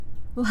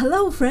Well,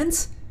 hello,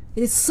 friends.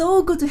 It is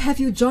so good to have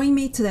you join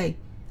me today.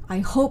 I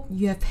hope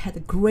you have had a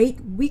great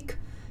week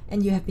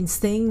and you have been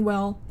staying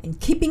well and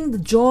keeping the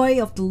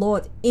joy of the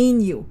Lord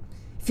in you.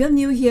 If you're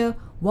new here,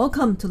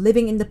 welcome to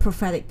Living in the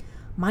Prophetic.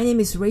 My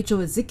name is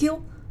Rachel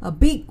Ezekiel. A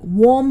big,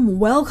 warm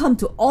welcome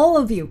to all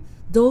of you,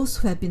 those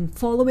who have been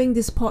following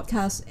this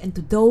podcast and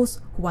to those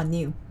who are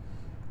new.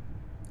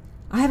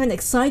 I have an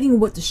exciting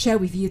word to share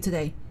with you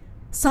today.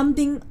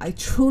 Something I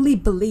truly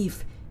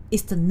believe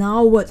is the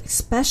now word,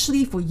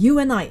 especially for you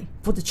and I,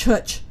 for the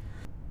church.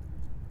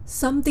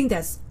 Something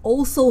that's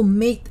also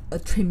made a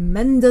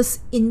tremendous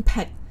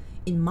impact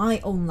in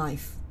my own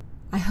life.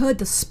 I heard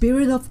the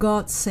Spirit of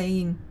God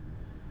saying,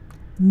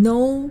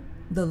 know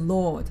the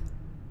Lord.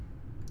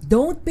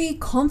 Don't be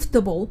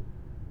comfortable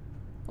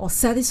or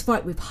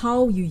satisfied with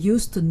how you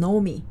used to know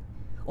me,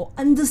 or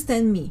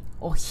understand me,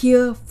 or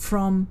hear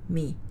from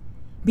me.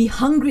 Be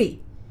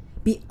hungry,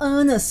 be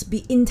earnest,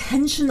 be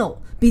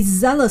intentional, be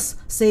zealous,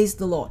 says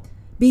the Lord.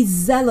 Be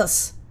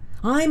zealous.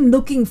 I'm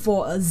looking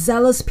for a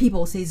zealous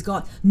people, says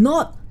God.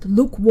 Not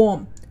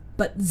lukewarm,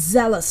 but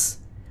zealous.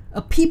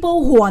 A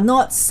people who are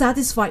not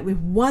satisfied with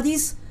what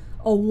is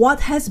or what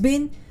has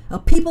been. A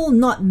people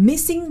not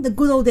missing the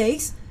good old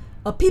days.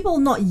 A people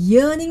not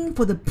yearning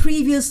for the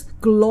previous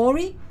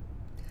glory.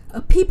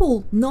 A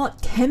people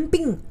not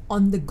camping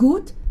on the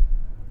good,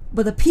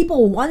 but a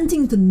people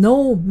wanting to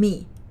know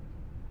me.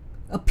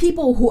 A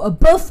people who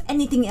above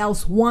anything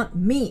else want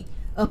me.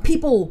 A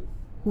people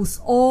whose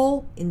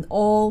all in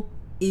all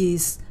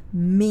is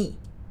me.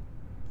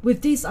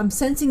 With this, I'm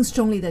sensing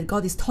strongly that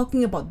God is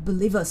talking about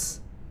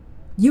believers.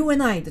 You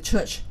and I, the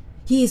church.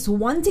 He is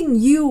wanting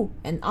you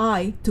and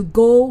I to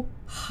go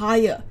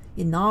higher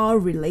in our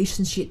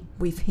relationship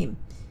with Him.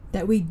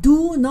 That we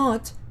do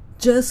not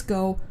just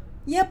go,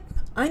 yep,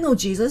 I know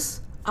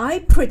Jesus. I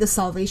pray the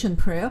salvation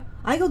prayer.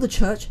 I go to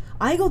church.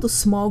 I go to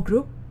small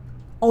group.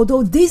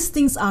 Although these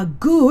things are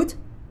good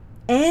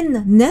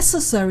and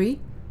necessary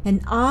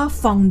and are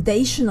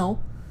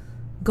foundational,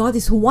 God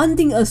is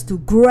wanting us to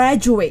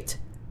graduate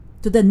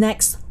to the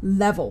next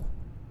level,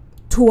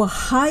 to a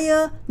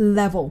higher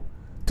level,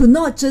 to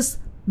not just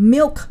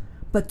milk,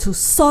 but to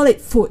solid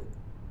food.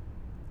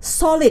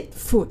 Solid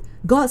food.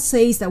 God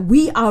says that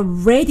we are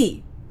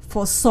ready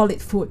for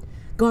solid food.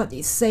 God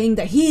is saying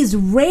that He is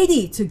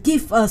ready to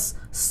give us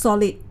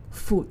solid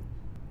food.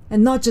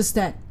 And not just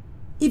that,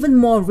 even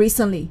more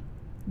recently,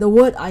 the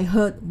word I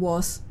heard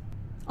was,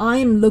 I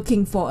am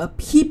looking for a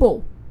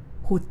people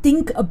who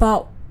think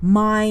about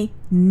my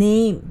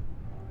name.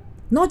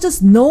 Not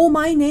just know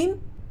my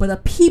name, but a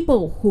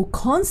people who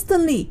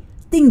constantly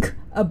think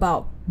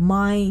about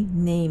my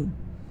name.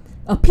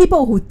 A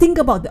people who think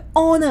about the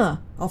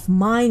honor of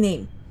my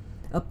name.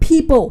 A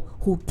people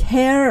who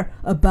care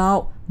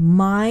about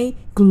my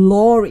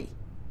glory.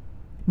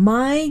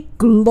 My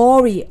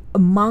glory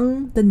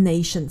among the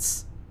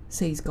nations,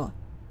 says God.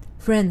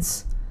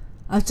 Friends,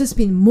 I've just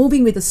been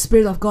moving with the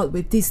Spirit of God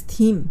with this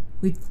team,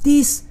 with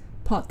this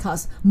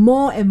podcast,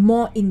 more and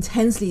more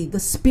intensely. The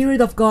Spirit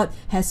of God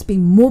has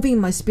been moving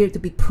my spirit to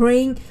be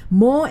praying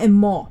more and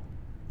more,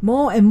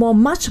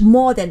 much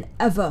more than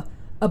ever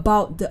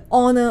about the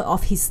honor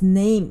of His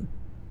name.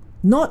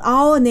 Not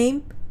our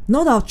name,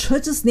 not our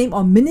church's name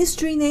or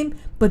ministry name,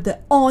 but the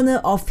honor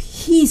of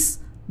His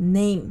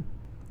name.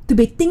 To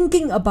be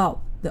thinking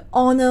about the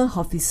honor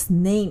of His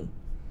name.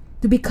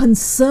 To be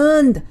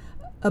concerned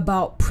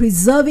about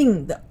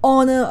preserving the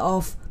honor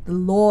of the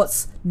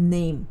Lord's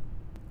name.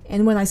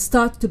 And when I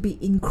start to be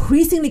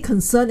increasingly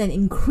concerned and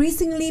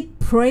increasingly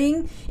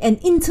praying and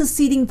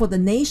interceding for the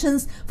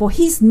nations, for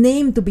His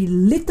name to be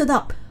lifted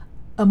up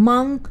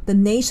among the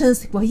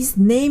nations, for His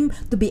name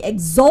to be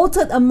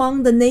exalted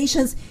among the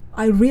nations,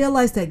 I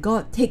realize that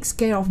God takes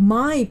care of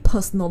my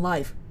personal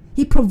life.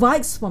 He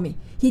provides for me.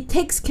 He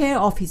takes care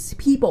of His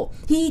people.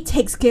 He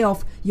takes care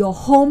of your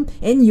home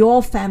and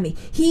your family.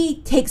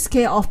 He takes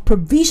care of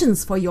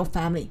provisions for your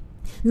family.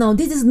 Now,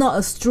 this is not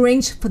a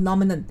strange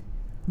phenomenon.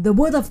 The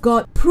Word of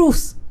God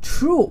proves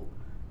true.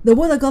 The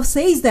Word of God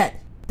says that.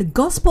 The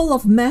Gospel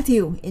of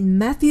Matthew, in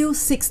Matthew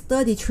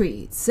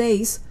 6:33, it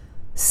says,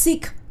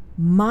 seek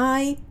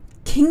my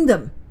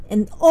kingdom,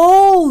 and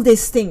all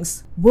these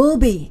things will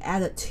be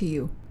added to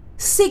you.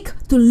 Seek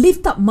to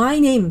lift up my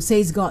name,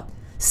 says God.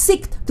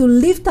 Seek to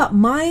lift up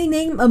my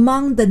name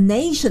among the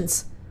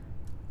nations.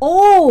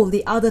 All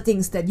the other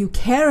things that you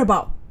care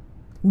about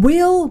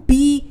will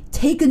be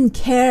taken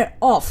care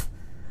of.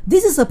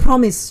 This is a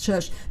promise,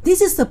 church.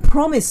 This is a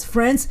promise,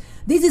 friends.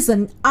 This is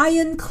an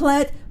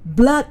ironclad,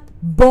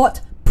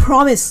 blood-bought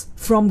promise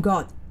from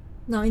God.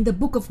 Now, in the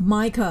book of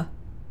Micah,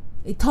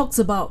 it talks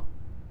about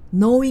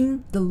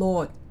knowing the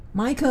Lord.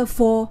 Micah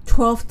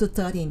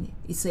 4:12-13,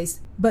 it says,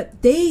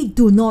 but they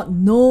do not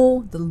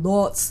know the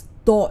Lord's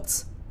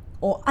thoughts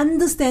or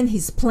understand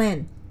His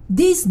plan.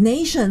 These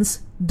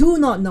nations do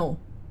not know,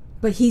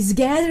 but He's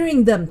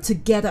gathering them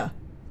together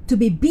to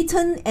be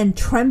beaten and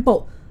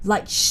trampled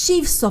like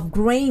sheaves of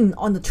grain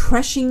on the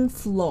threshing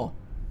floor.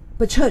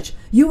 But church,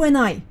 you and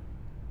I,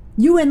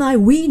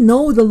 we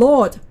know the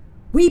Lord.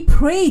 We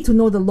pray to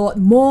know the Lord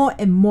more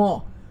and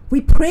more. We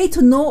pray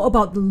to know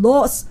about the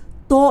Lord's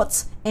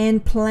thoughts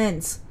and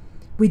plans.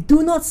 We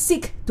do not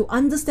seek to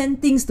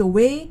understand things the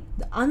way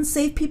the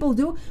unsaved people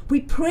do.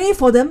 We pray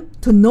for them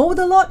to know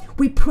the Lord.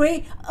 We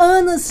pray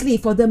earnestly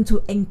for them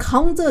to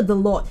encounter the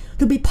Lord,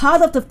 to be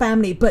part of the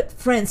family. But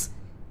friends,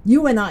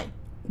 you and I,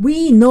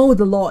 we know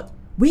the Lord.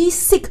 We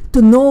seek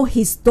to know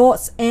His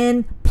thoughts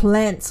and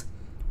plans.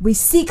 We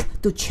seek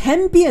to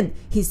champion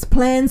His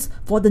plans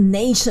for the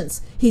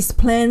nations, His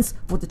plans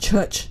for the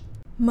church.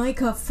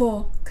 Micah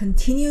 4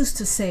 continues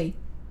to say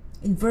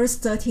in verse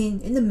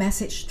 13 in the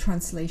Message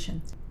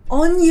translation,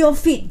 "On your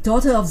feet,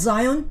 daughter of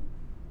Zion,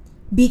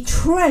 be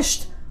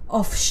trashed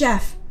of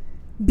chaff,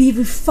 be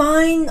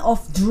refined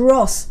of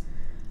dross.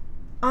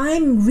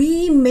 I'm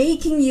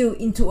remaking you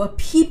into a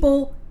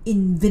people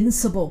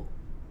invincible,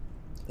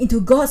 into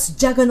God's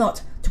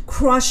juggernaut to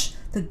crush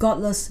the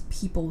godless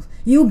people.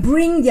 You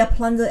bring their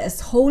plunder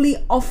as holy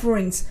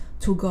offerings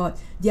to God,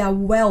 their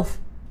wealth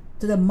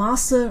to the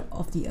master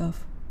of the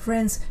earth."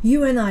 Friends,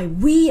 you and I,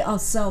 we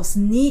ourselves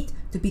need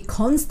to be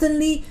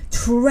constantly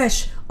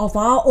trashed of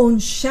our own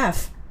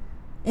chaff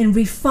and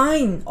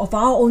refined of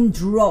our own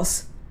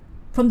dross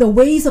from the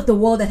ways of the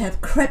world that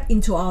have crept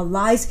into our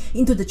lives,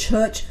 into the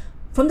church,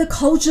 from the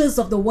cultures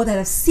of the world that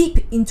have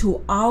seeped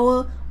into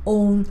our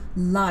own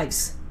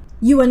lives.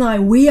 You and I,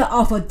 we are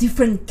of a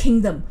different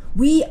kingdom.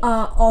 We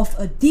are of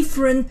a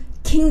different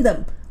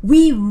kingdom.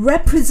 We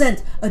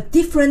represent a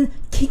different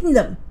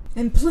kingdom.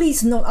 And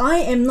please note, I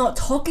am not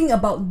talking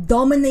about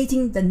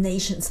dominating the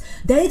nations.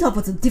 That is of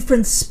a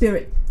different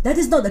spirit. That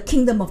is not the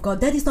kingdom of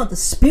God. That is not the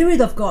spirit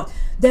of God.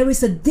 There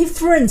is a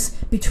difference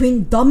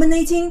between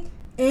dominating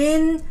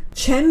and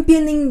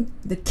championing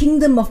the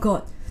kingdom of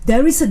God.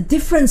 There is a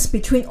difference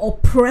between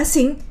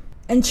oppressing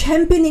and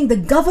championing the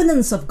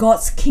governance of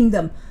God's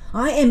kingdom.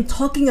 I am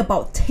talking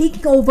about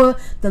taking over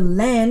the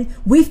land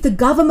with the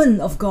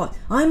government of God.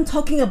 I'm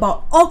talking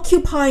about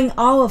occupying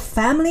our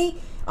family,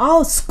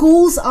 our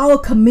schools, our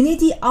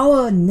community,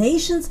 our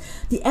nations,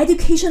 the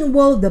education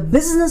world, the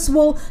business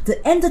world,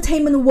 the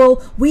entertainment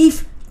world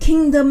with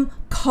kingdom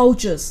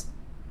cultures.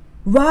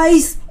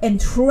 Rise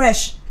and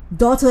thresh,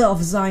 daughter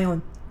of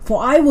Zion,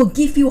 for I will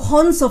give you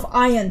horns of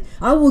iron,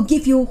 I will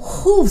give you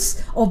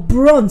hoofs of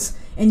bronze,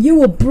 and you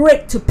will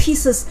break to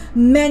pieces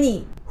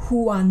many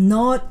who are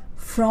not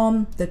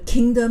from the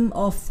kingdom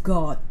of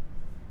God.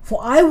 For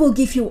I will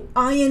give you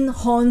iron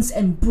horns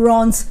and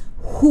bronze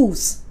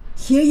hoofs.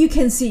 Here you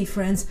can see,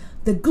 friends,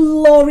 the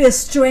glorious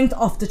strength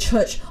of the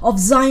church of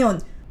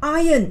Zion.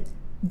 Iron,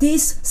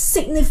 this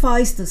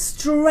signifies the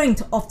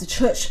strength of the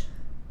church,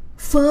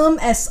 firm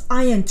as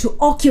iron to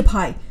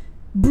occupy.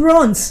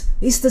 Bronze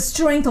is the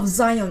strength of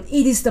Zion.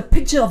 It is the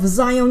picture of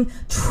Zion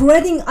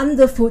treading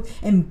underfoot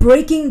and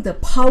breaking the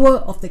power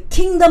of the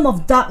kingdom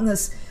of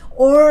darkness,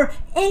 or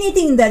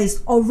anything that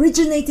is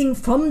originating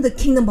from the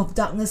kingdom of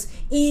darkness,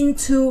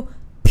 into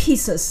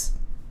pieces.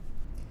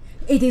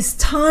 It is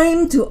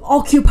time to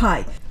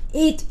occupy.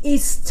 It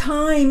is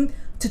time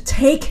to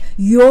take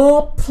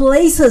your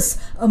places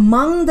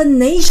among the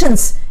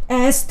nations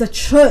as the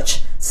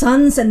church,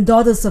 sons and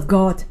daughters of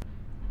God.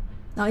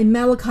 Now in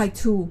Malachi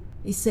 2,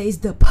 it says,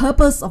 "The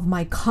purpose of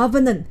my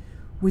covenant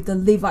with the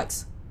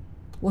Levites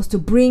was to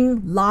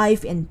bring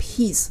life and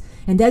peace,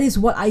 and that is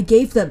what I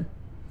gave them.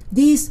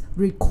 These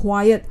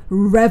required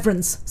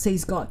reverence,"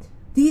 says God.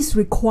 "These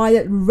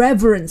required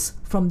reverence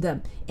from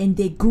them, and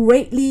they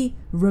greatly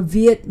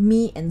revered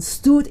me and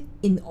stood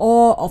in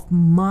awe of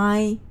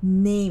my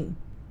name.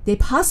 They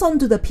passed on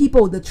to the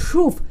people the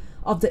truth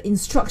of the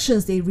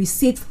instructions they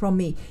received from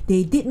me.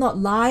 They did not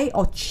lie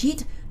or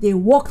cheat. They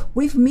walked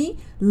with me,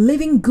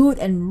 living good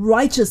and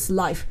righteous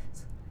life,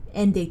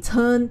 and they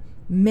turned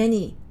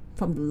many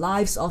from the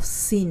lives of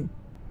sin."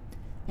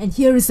 And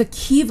here is a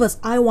key verse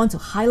I want to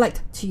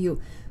highlight to you.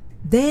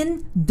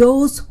 "Then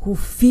those who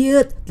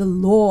feared the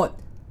Lord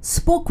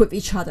spoke with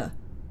each other,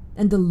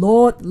 and the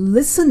Lord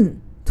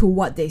listened to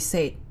what they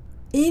said.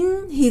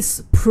 In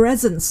His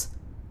presence,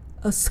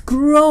 a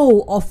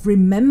scroll of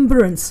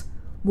remembrance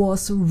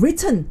was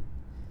written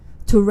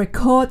to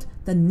record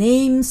the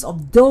names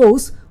of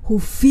those who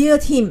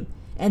feared Him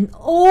and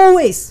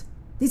always,"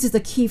 this is the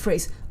key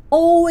phrase,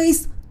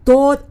 "always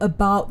thought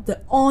about the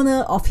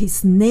honor of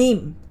His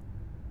name."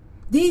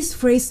 This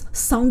phrase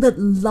sounded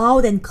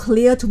loud and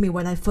clear to me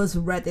when I first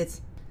read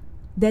it.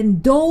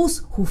 Then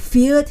those who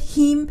feared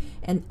Him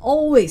and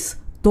always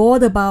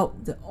thought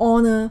about the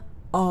honor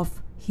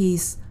of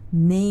His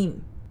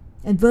name.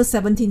 And verse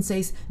 17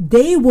 says,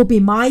 "They will be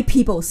my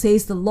people,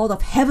 says the Lord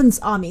of heaven's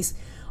armies.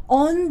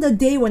 On the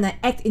day when I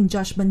act in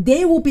judgment,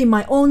 they will be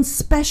my own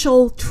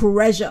special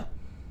treasure.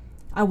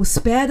 I will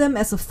spare them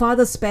as a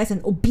father spares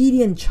an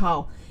obedient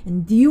child,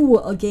 and you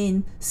will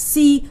again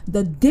see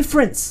the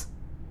difference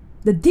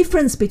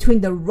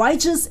between the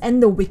righteous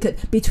and the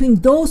wicked,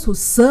 between those who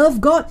serve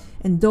God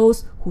and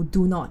those who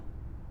do not.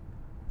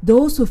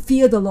 Those who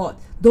fear the Lord,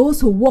 those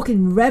who walk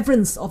in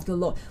reverence of the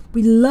Lord."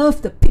 We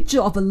love the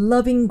picture of a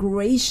loving,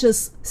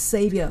 gracious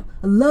Savior,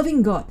 a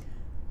loving God.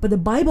 But the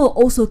Bible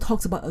also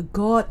talks about a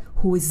God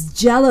who is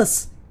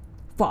jealous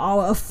for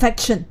our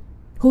affection,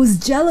 who is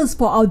jealous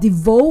for our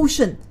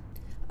devotion,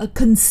 a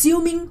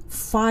consuming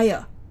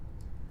fire,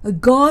 a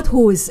God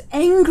who is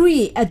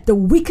angry at the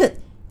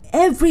wicked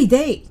every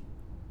day,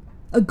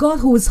 a God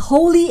who is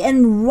holy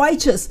and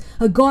righteous,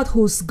 a God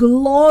whose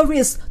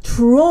glorious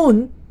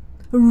throne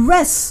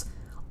rests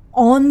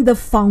on the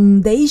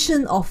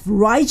foundation of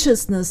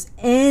righteousness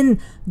and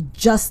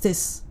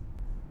justice.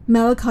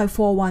 Malachi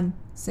 4:1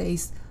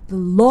 says, the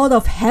Lord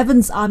of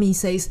heaven's army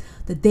says,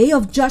 the day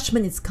of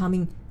judgment is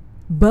coming,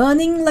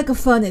 burning like a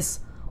furnace.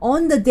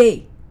 On the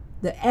day,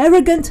 the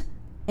arrogant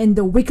and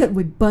the wicked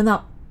will burn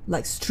up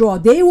like straw.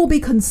 They will be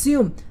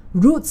consumed,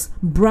 roots,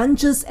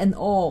 branches, and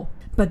all.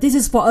 But this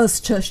is for us,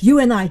 church, you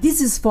and I, this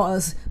is for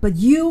us. But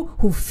you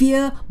who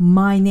fear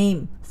my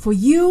name, for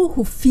you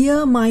who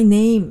fear my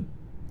name,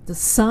 the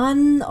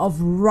Son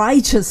of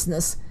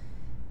Righteousness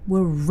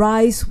will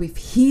rise with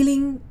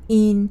healing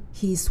in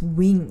his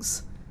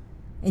wings.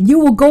 And you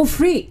will go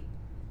free,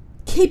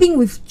 keeping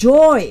with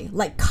joy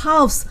like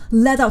calves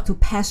led out to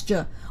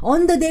pasture.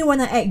 On the day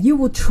when I act, you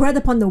will tread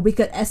upon the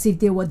wicked as if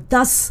they were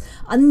dust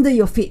under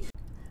your feet,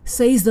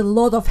 says the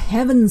Lord of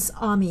heaven's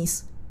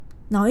armies.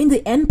 Now in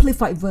the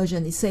Amplified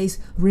Version, it says,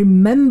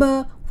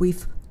 remember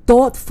with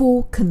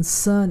thoughtful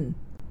concern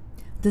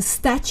the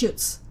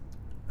statutes.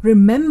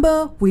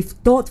 Remember with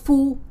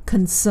thoughtful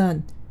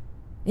concern.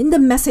 In the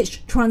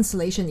Message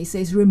translation, it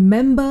says,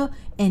 remember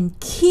and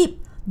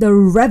keep the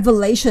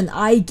revelation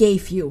I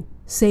gave you,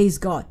 says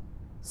God.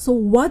 So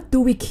what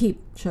do we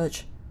keep,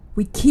 church?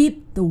 We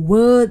keep the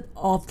word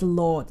of the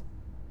Lord.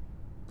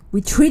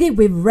 We treat it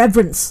with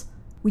reverence.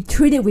 We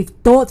treat it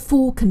with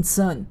thoughtful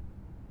concern.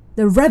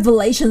 The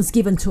revelations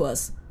given to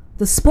us,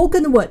 the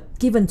spoken word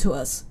given to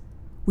us,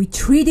 we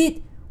treat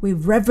it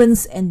with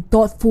reverence and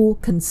thoughtful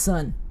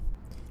concern.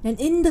 And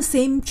in the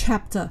same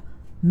chapter,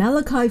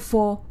 Malachi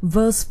 4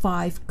 verse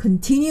 5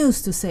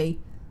 continues to say,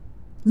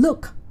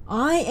 look,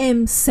 I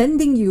am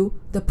sending you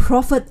the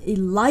prophet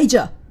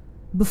Elijah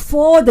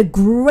before the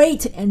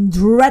great and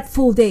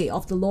dreadful day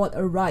of the Lord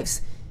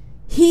arrives.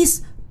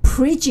 His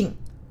preaching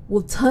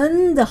will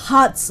turn the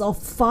hearts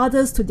of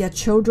fathers to their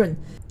children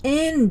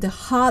and the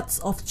hearts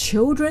of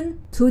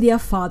children to their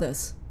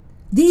fathers.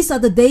 These are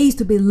the days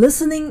to be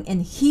listening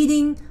and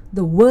heeding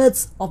the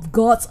words of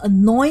God's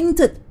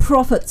anointed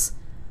prophets,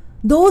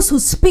 those who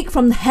speak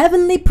from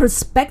heavenly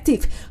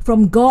perspective,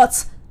 from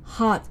God's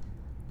heart,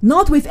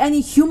 not with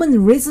any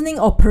human reasoning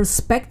or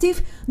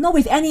perspective, not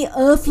with any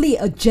earthly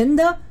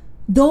agenda,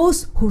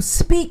 those who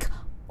speak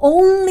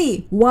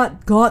only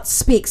what God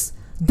speaks,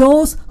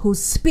 those who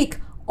speak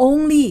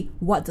only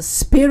what the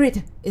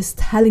Spirit is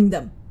telling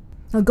them.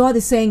 Now God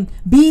is saying,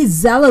 be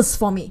zealous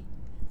for me.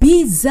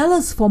 Be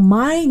zealous for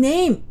my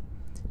name.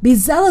 Be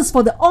zealous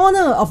for the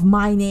honor of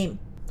my name.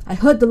 I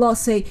heard the Lord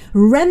say,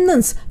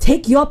 remnants,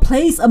 take your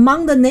place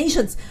among the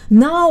nations.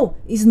 Now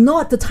is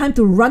not the time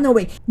to run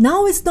away.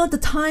 Now is not the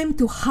time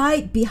to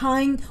hide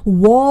behind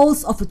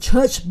walls of a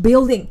church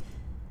building.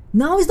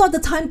 Now is not the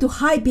time to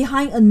hide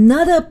behind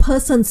another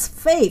person's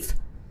faith.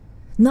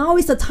 Now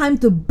is the time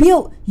to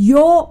build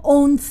your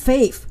own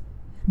faith.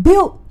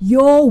 Build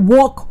your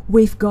walk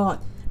with God.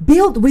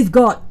 Build with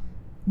God.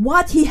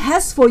 What He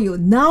has for you,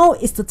 now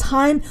is the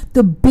time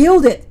to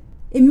build it.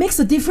 It makes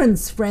a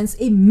difference, friends.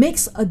 It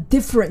makes a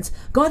difference.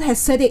 God has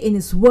said it in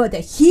His word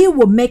that He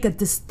will make a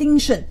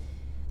distinction.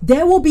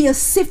 There will be a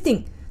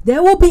sifting.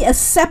 There will be a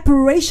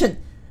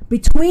separation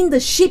between the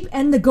sheep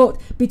and the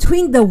goat,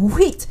 between the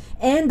wheat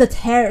and the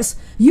tares.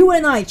 You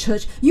and I,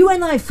 church, you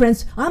and I,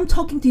 friends, I'm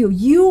talking to you.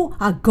 You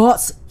are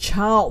God's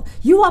child.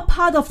 You are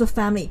part of the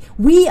family.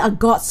 We are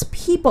God's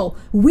people.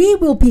 We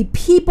will be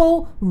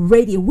people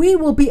ready. We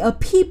will be a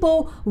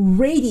people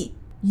ready.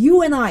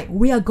 You and I,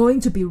 we are going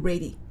to be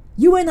ready.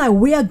 You and I,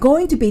 we are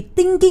going to be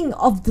thinking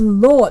of the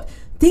Lord,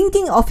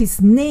 thinking of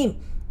His name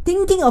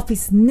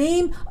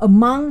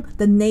among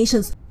the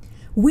nations.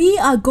 We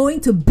are going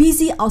to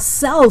busy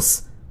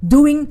ourselves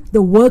doing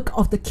the work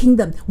of the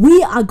kingdom.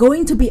 We are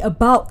going to be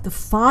about the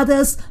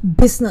Father's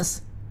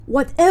business.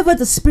 Whatever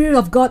the Spirit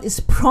of God is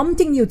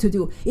prompting you to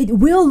do, it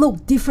will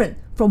look different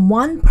from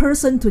one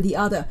person to the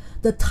other.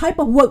 The type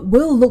of work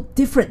will look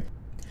different.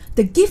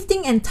 The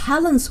gifting and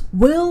talents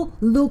will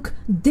look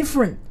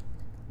different.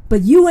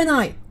 But you and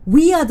I,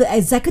 we are the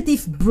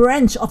executive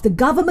branch of the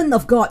government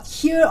of God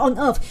here on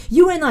earth.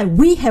 You and I,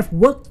 we have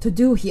work to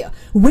do here.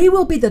 We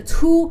will be the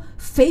two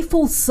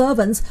faithful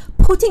servants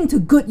putting to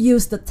good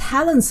use the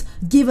talents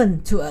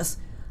given to us.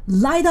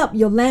 Light up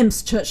your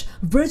lamps, church.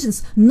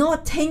 Virgins,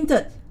 not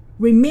tainted.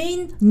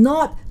 Remain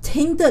not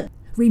tainted.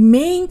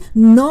 Remain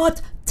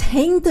not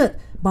tainted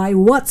by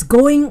what's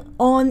going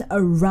on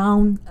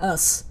around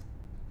us.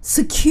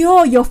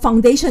 Secure your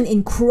foundation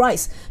in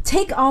Christ.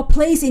 Take our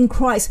place in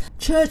Christ.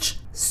 Church,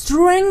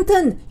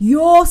 strengthen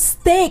your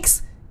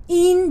stakes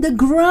in the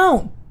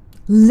ground.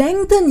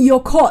 Lengthen your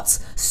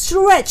cords.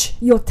 Stretch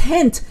your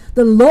tent.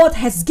 The Lord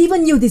has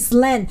given you this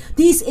land,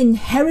 this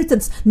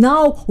inheritance.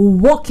 Now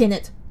walk in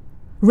it.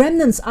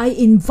 Remnants, I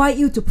invite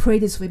you to pray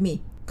this with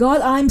me.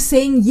 God, I'm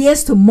saying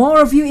yes to more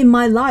of you in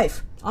my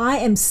life. I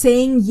am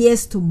saying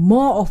yes to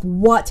more of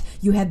what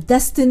you have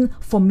destined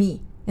for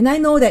me. And I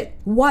know that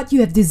what you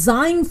have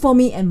designed for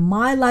me and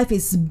my life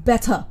is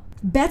better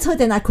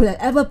than I could have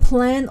ever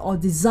planned or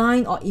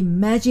designed or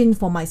imagined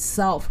for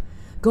myself.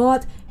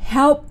 God,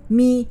 help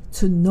me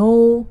to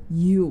know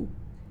you.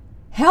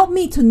 Help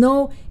me to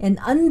know and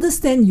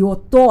understand your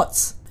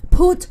thoughts.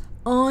 Put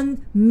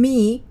on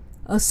me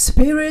a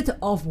spirit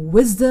of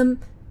wisdom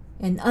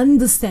and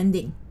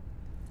understanding.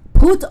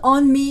 Put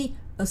on me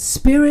a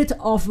spirit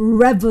of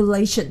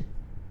revelation.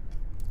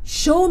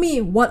 Show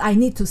me what I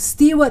need to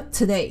steward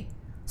today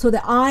so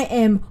that I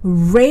am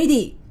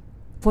ready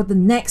for the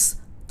next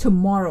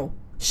tomorrow.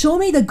 Show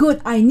me the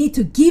good I need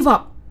to give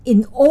up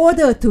in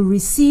order to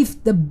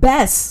receive the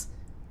best.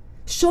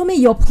 Show me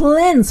your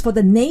plans for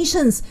the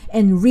nations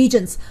and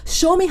regions.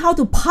 Show me how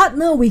to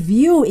partner with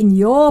you in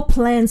your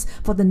plans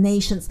for the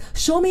nations.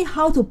 Show me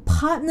how to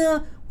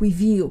partner with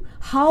you,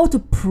 how to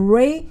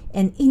pray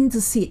and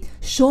intercede.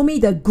 Show me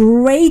the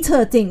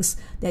greater things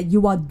that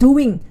you are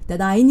doing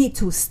that I need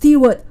to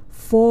steward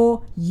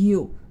for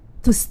you.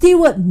 To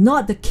steward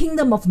not the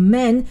kingdom of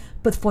man,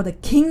 but for the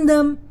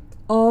kingdom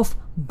of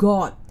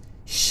God.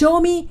 Show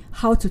me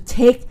how to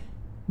take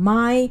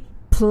my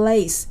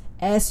place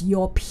as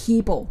your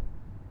people.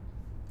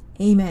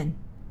 Amen.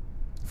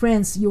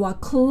 Friends, you are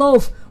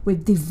clothed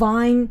with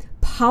divine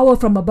power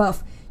from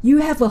above. You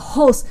have a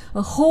host,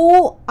 a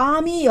whole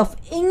army of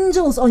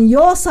angels on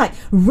your side,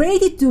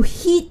 ready to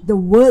heed the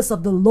words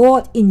of the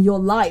Lord in your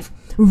life,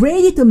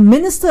 ready to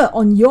minister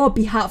on your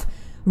behalf,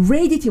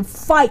 ready to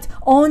fight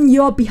on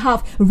your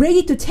behalf,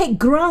 ready to take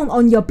ground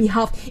on your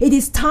behalf. It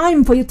is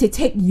time for you to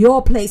take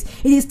your place.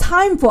 It is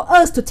time for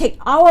us to take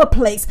our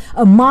place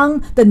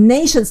among the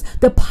nations.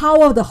 The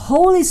power of the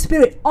Holy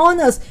Spirit on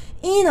us,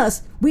 in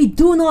us, we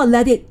do not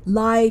let it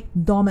lie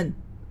dormant.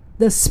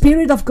 The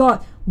Spirit of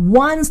God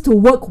wants to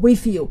work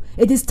with you.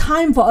 It is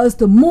time for us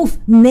to move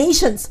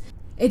nations.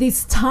 It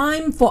is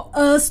time for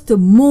us to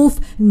move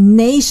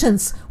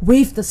nations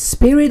with the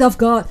Spirit of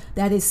God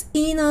that is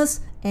in us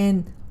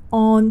and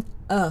on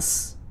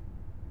us.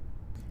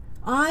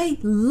 I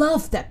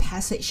love that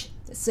passage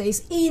that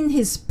says, in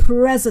his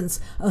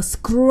presence a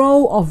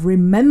scroll of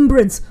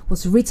remembrance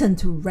was written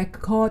to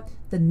record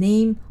the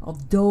name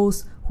of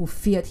those who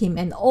feared him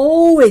and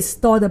always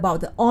thought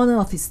about the honor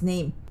of his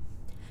name.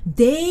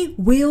 They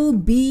will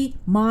be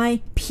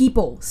my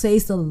people,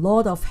 says the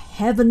Lord of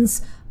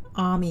heaven's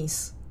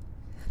armies.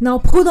 Now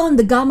put on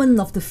the garment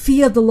of the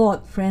fear of the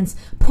Lord, friends.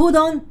 Put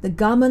on the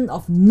garment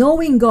of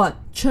knowing God.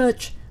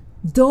 Church,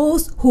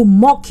 those who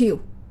mock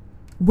you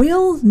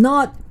will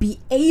not be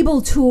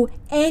able to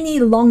any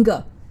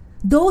longer.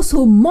 Those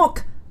who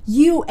mock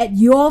you at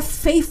your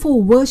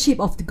faithful worship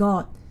of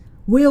God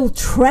will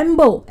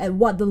tremble at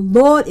what the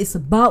Lord is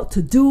about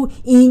to do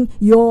in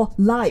your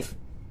life.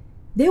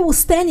 They will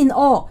stand in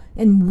awe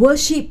and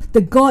worship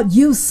the God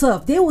you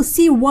serve. They will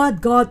see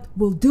what God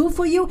will do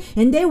for you,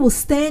 and they will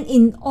stand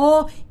in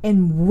awe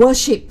and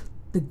worship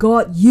the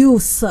God you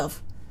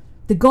serve,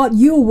 the God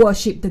you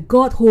worship, the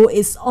God who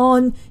is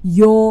on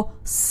your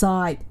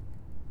side.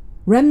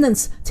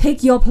 Remnants,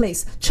 take your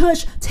place.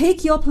 Church,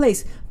 take your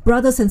place.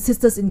 Brothers and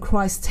sisters in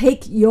Christ,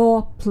 take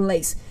your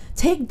place.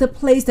 Take the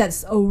place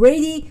that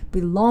already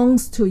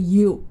belongs to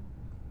you.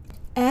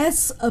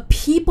 As a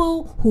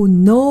people who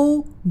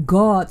know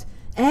God,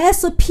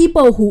 as a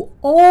people who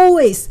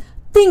always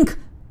think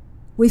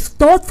with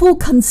thoughtful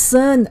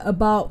concern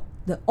about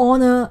the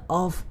honor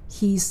of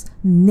his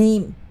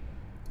name,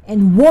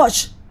 and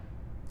watch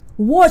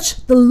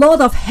the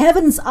Lord of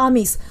heaven's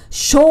armies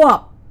show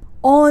up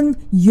on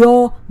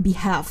your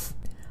behalf.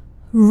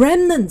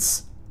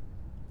 Remnants,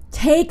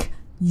 take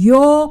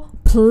your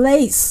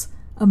place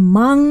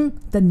among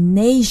the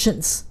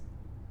nations.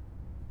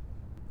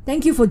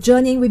 Thank you for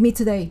journeying with me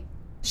today.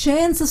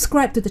 Share and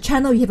subscribe to the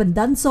channel if you haven't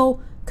done so.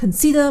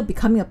 Consider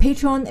becoming a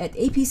patron at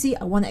APC.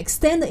 I want to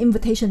extend the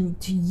invitation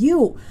to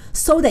you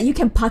so that you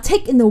can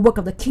partake in the work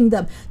of the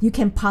kingdom. You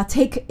can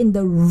partake in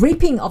the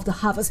reaping of the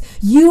harvest.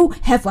 You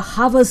have a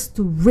harvest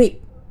to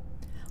reap.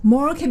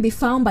 More can be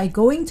found by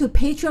going to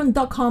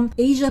patreon.com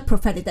Asia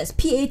Prophetic. That's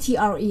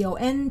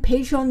Patreon,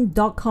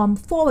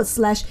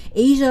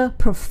 patreon.com/Asia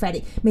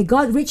Prophetic. May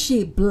God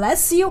richly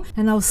bless you,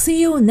 and I'll see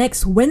you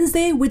next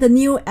Wednesday with a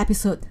new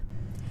episode.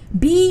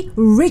 Be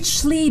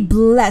richly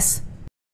blessed.